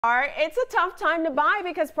It's a tough time to buy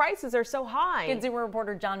because prices are so high. Consumer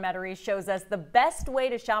reporter John Matarese shows us the best way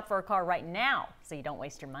to shop for a car right now so you don't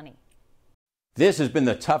waste your money. This has been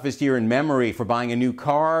the toughest year in memory for buying a new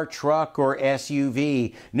car, truck, or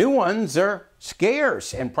SUV. New ones are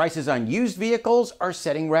scarce and prices on used vehicles are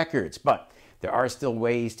setting records, but there are still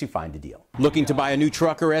ways to find a deal. Looking to buy a new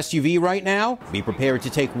truck or SUV right now? Be prepared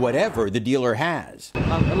to take whatever the dealer has.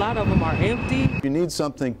 A lot of them are empty. If you need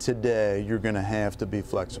something today, you're going to have to be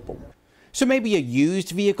flexible. So maybe a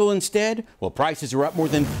used vehicle instead? Well, prices are up more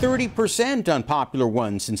than 30% on popular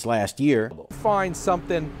ones since last year. Find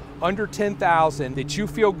something under $10,000 that you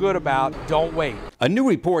feel good about. Don't wait. A new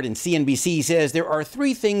report in CNBC says there are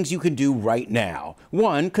 3 things you can do right now.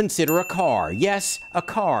 1, consider a car. Yes, a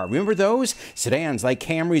car. Remember those? Sedans like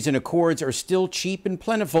Camrys and Accords are still cheap and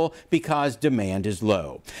plentiful because demand is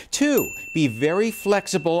low. 2, be very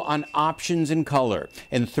flexible on options and color.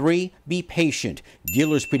 And 3, be patient.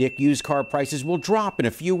 Dealers predict used car prices will drop in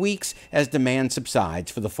a few weeks as demand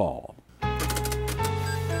subsides for the fall.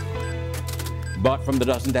 But from the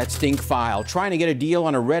Doesn't That Stink file, trying to get a deal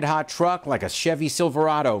on a red-hot truck like a Chevy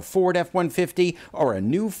Silverado, Ford F-150, or a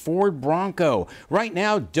new Ford Bronco. Right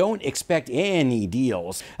now, don't expect any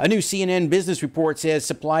deals. A new CNN business report says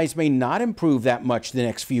supplies may not improve that much the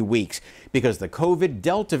next few weeks because the COVID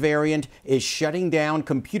Delta variant is shutting down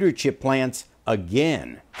computer chip plants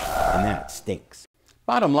again. And that stinks.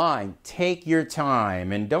 Bottom line, take your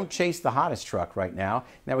time and don't chase the hottest truck right now.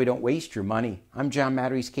 That way don't waste your money. I'm John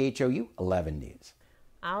Matarese, KHOU 11 News.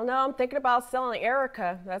 I don't know. I'm thinking about selling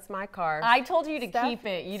Erica. That's my car. I told you to keep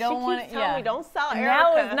it. You don't want it. Yeah. Me, don't sell Erica.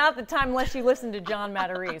 Now is not the time unless you listen to John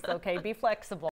Matarese. Okay, be flexible.